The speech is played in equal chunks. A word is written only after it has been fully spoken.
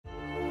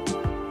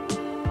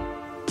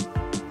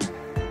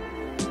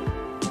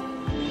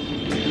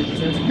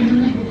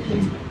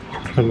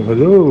Hello,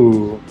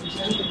 hello.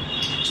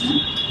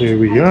 Here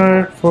we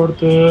are for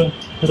the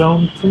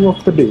round 2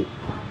 of the day.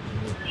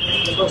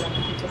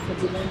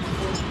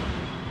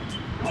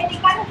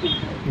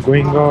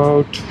 Going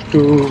out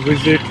to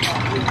visit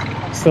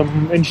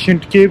some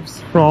ancient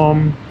caves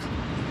from,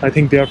 I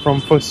think they are from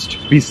 1st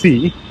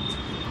BC,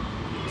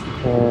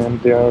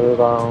 and they are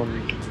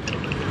around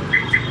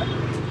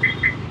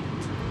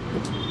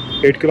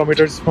 8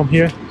 kilometers from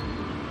here.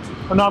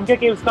 और नाम क्या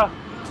caves का?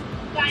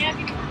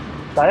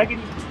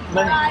 Udayagiri.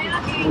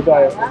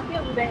 Udayagiri.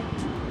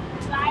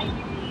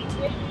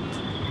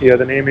 Yeah,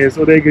 the name is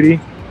Udayagiri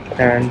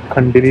and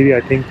Khandiri,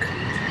 I think.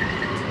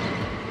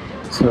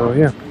 So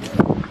yeah,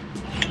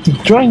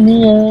 join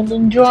me and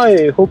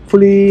enjoy.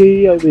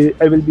 Hopefully,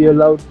 I will be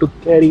allowed to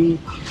carry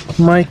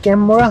my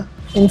camera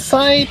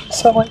inside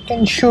so I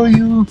can show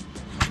you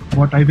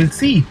what I will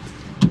see.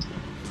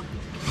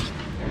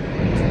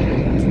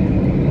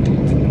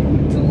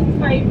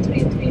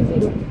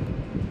 25330.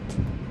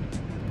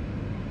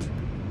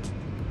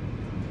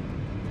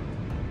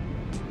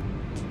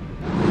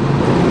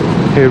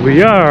 Here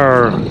we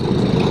are.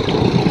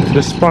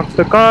 Just parked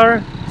the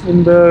car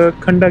in the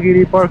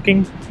Khandagiri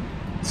parking.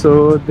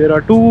 So there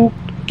are 2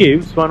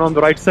 caves, one on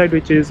the right side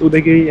which is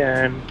Udayagiri,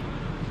 and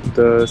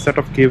the set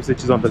of caves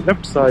which is on the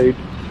left side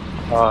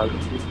are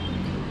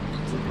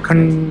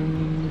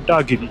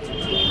Khandagiri.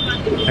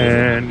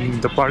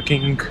 And the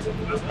parking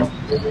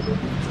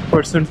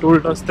person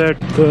told us that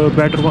the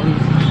better one,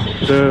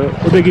 the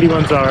Udayagiri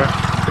ones are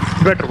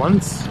better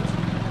ones.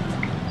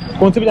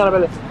 कौन से भी जाना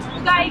पहले?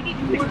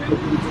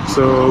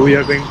 So we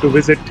are going to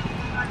visit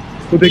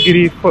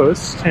Udayagiri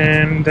first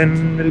and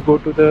then we'll go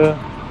to the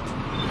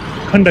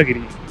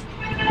Khandagiri.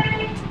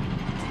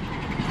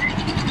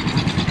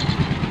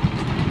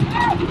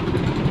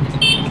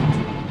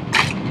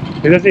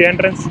 इधर से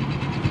entrance.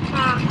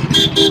 हाँ.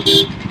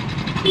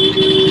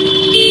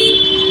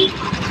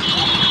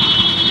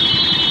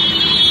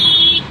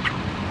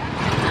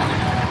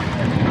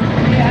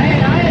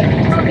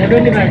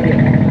 75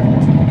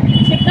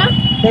 कितना?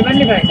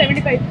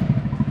 75.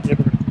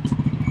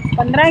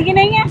 15 की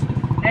नहीं है?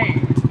 नहीं,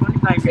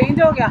 25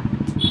 चेंज हो गया.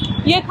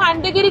 ये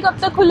खांडेगिरी कब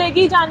तक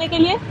खुलेगी जाने के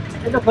लिए?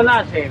 ये तो खुला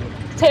है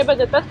 6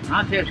 बजे तक.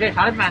 हाँ 6 से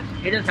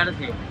 5:30,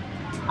 6:30.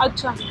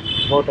 अच्छा.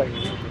 बहुत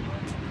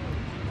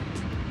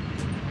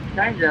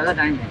टाइम ज़्यादा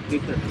टाइम है.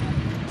 ठीक है.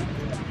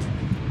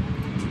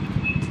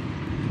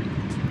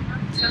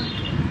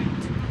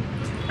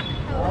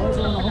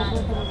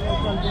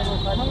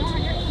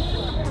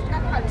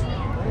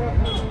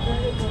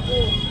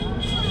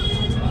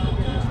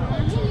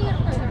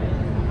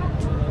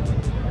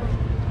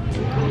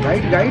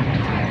 Guide.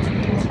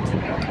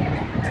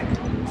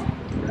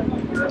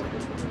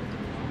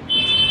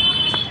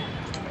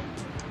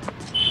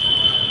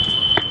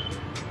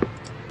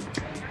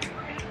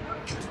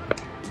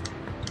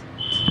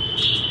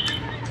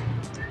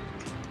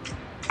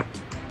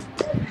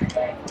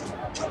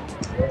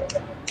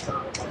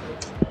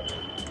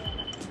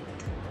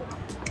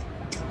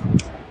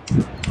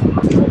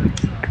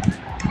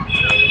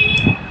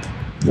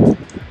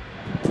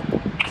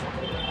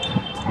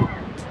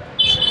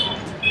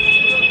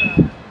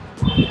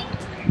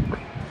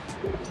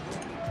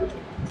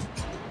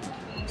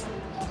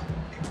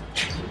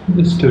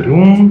 Just a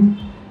room.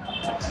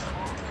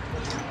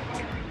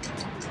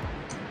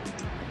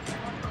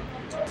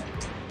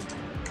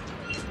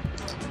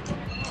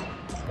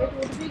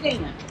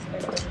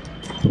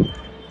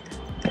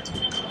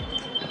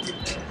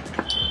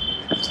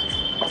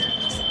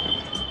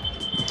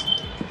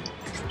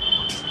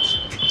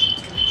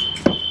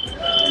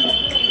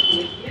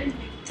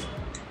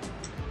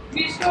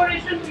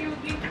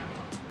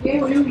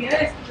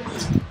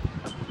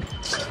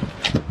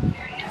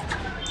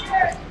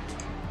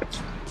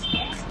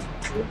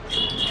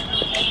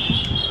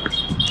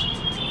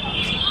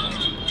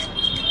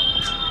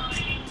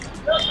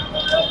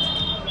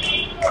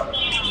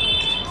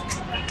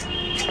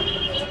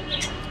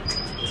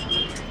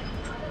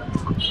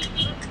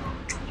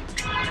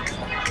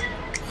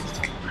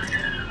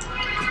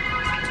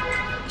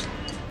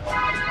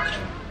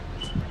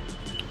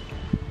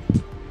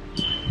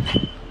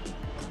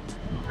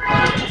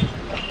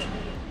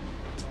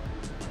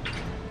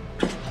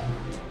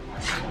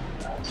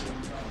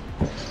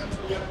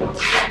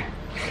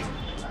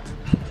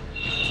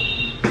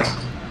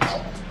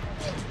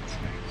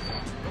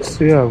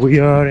 So yeah, we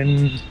are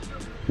in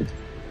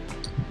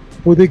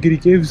Udayagiri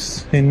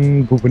Caves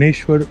in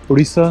Bhubaneswar,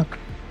 Orissa.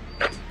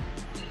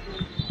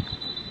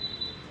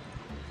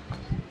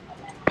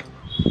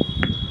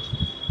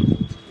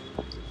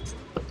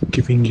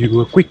 Giving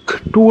you a quick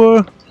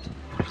tour.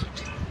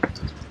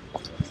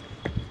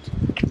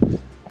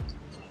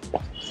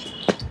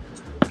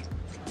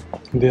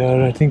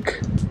 There, I think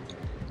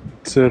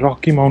it's a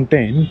rocky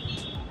mountain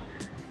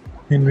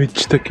in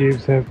which the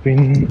caves have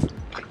been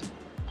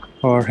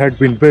or had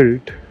been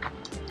built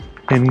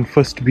in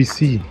 1st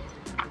BC.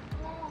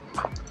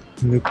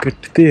 Look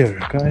at there,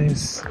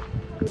 guys.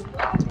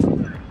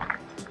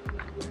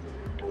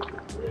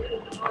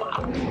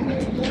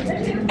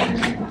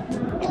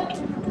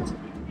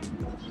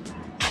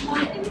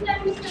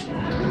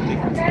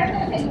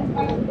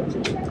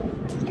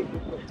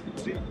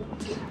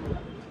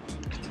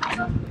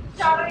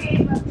 ये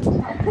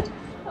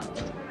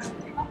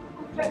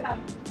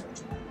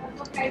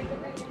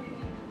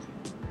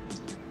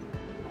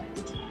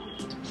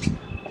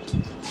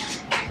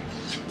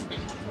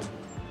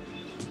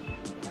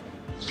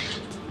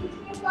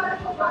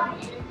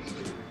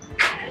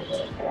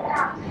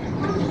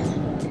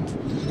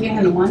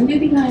हनुमान जी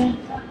दिखाए हैं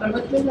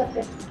पर्वत पे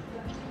जाते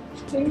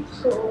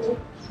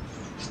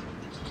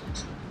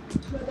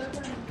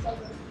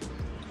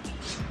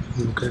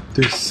Look at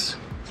this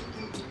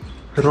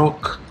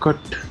rock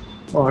cut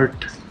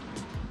art.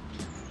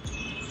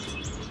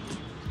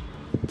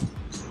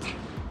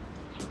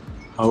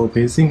 How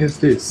amazing is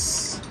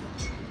this?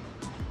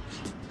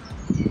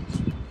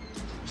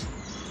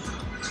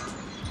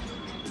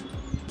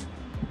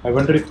 I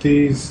wonder if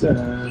these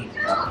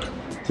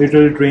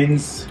little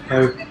trains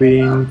have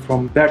been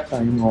from that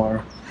time,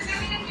 or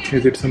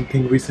is it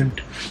something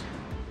recent?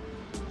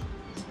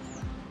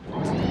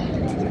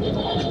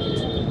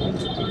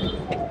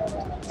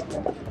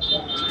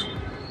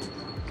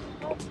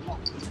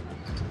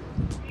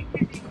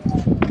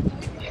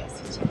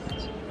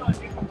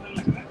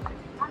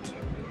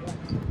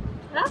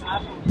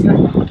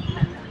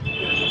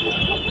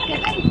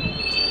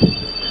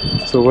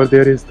 So over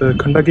there is the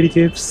Udayagiri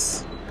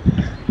Caves,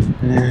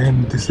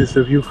 and this is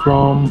the view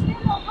from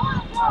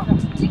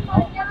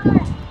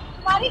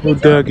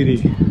Udayagiri,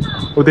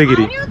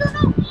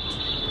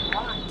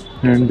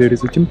 and there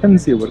is a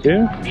chimpanzee over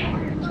there.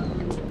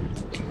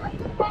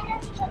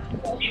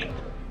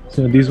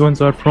 So these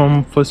ones are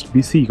from 1st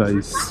BC,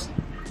 guys.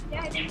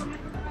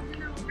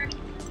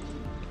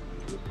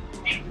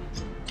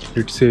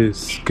 It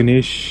says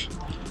Ganesh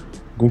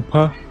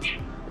Gumpha,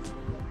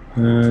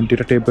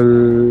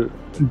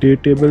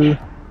 date table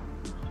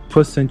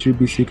 1st century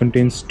BC,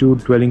 contains 2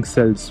 dwelling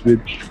cells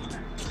with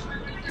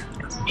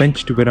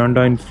benched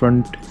veranda in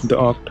front. The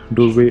arched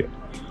doorway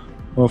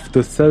of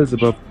the cells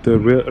above the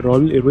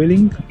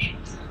railing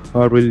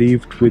are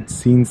relieved with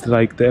scenes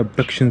like the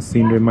abduction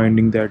scene,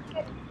 reminding that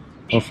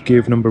of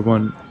cave number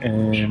 1,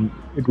 and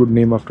it would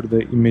name after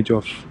the image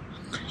of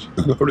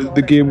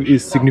the cave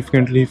is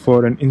significantly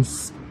for an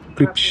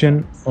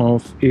inscription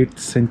of 8th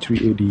century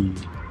AD.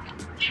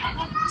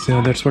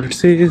 So that's what it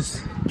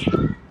says.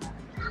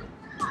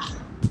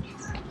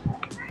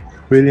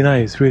 Really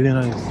nice, really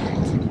nice.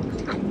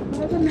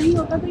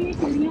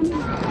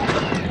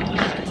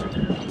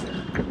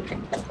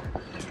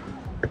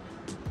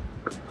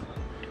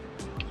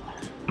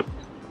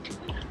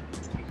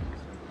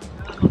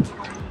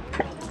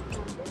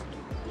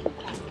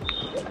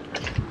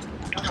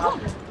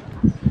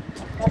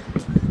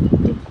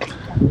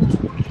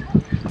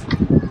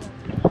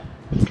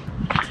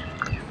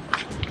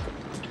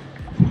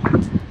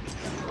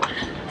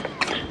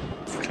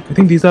 I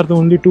think these are the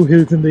only 2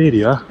 hills in the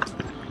area,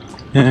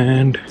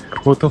 and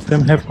both of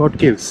them have got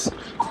caves.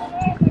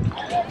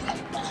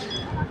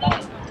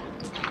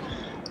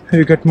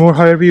 You get more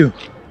higher view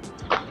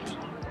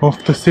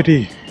of the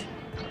city,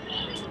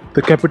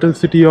 the capital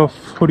city of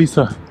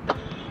Orissa,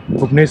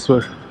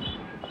 Bhubaneswar.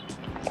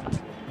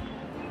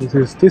 This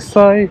is this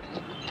side,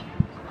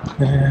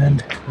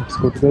 and let's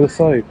go to the other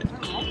side.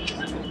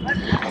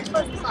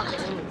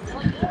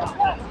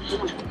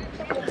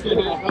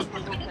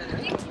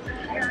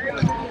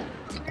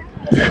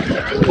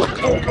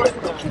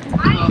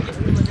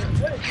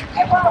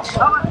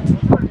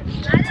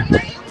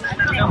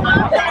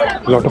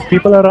 A lot of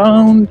people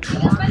around.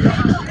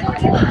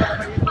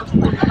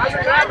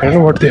 I don't know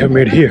what they have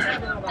made here.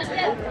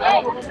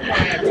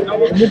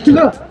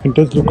 It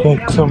does look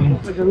like some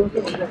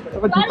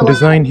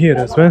design here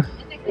as well.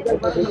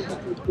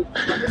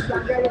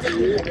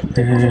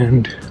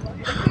 And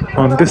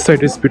on this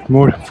side is a bit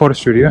more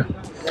forest area,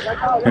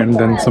 and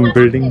then some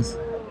buildings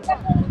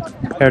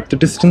at the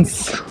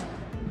distance.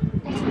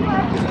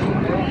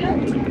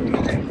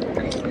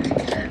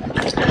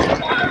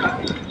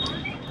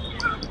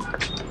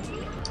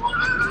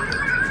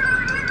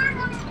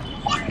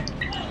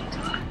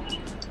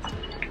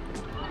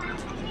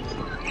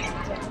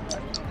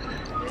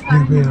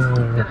 Here we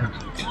are.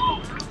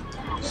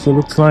 So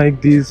looks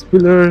like these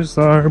pillars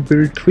are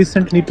built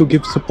recently to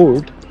give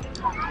support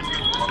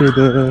to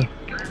the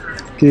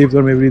caves,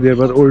 or maybe they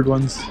were old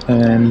ones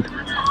and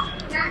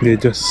they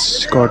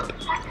just got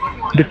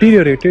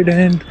deteriorated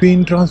and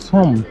been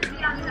transformed.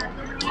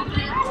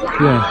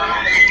 Yeah.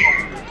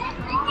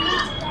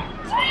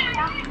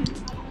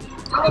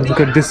 Look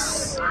at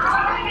this.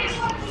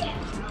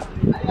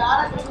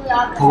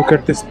 Look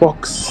at this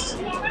box.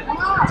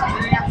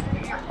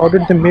 How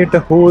did they make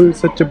the hole,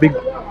 such a big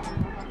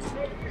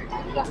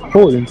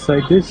hole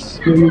inside this,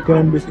 where you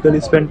can basically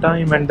spend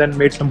time, and then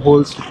made some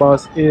holes to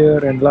pass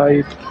air and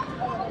light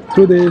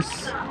through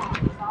this.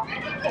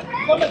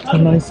 A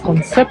nice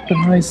concept, a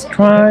nice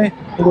try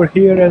over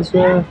here as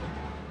well.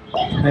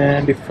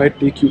 And if I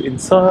take you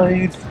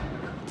inside,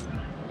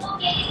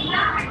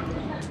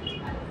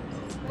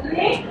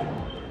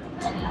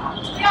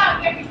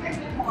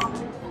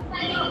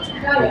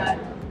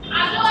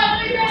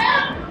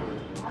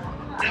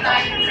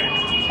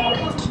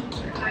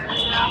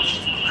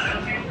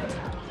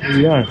 here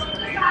we are.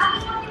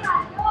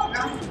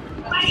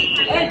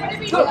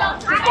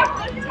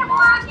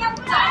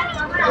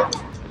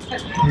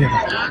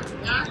 Yeah.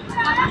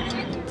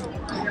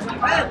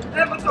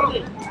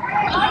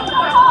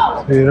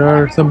 There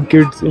are some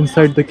kids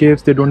inside the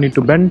caves, they don't need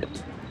to bend.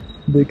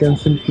 They can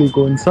simply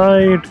go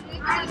inside,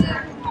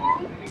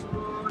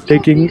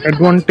 taking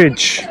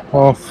advantage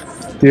of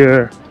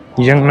their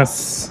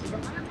youngness.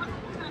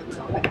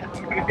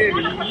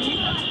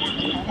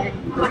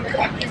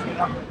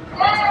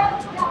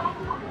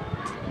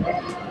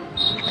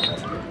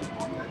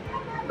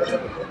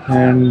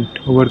 And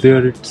over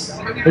there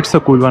it's a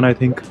cool one, I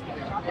think.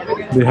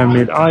 They have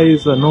made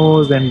eyes, a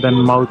nose, and then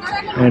mouth,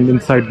 and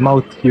inside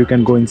mouth you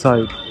can go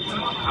inside.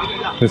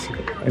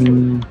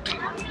 And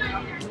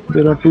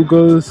there are two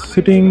girls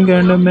sitting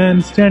and a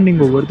man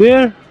standing over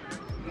there.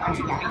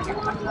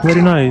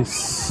 Very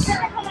nice.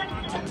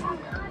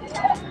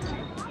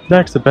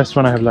 That's the best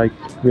one I have liked,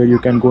 where you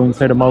can go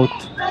inside a mouth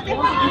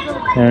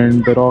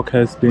and the rock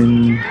has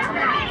been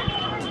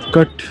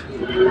cut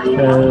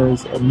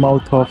as a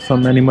mouth of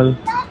some animal.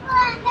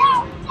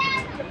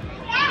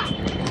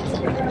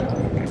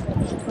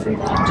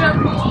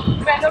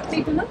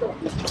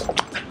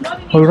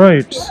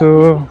 Alright,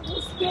 so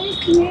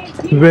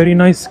very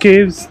nice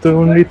caves. The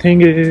only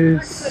thing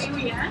is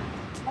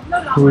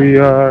we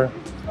are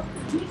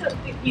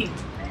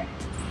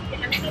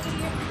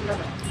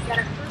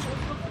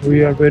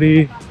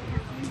very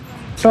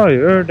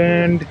tired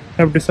and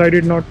have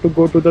decided not to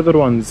go to the other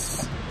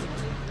ones.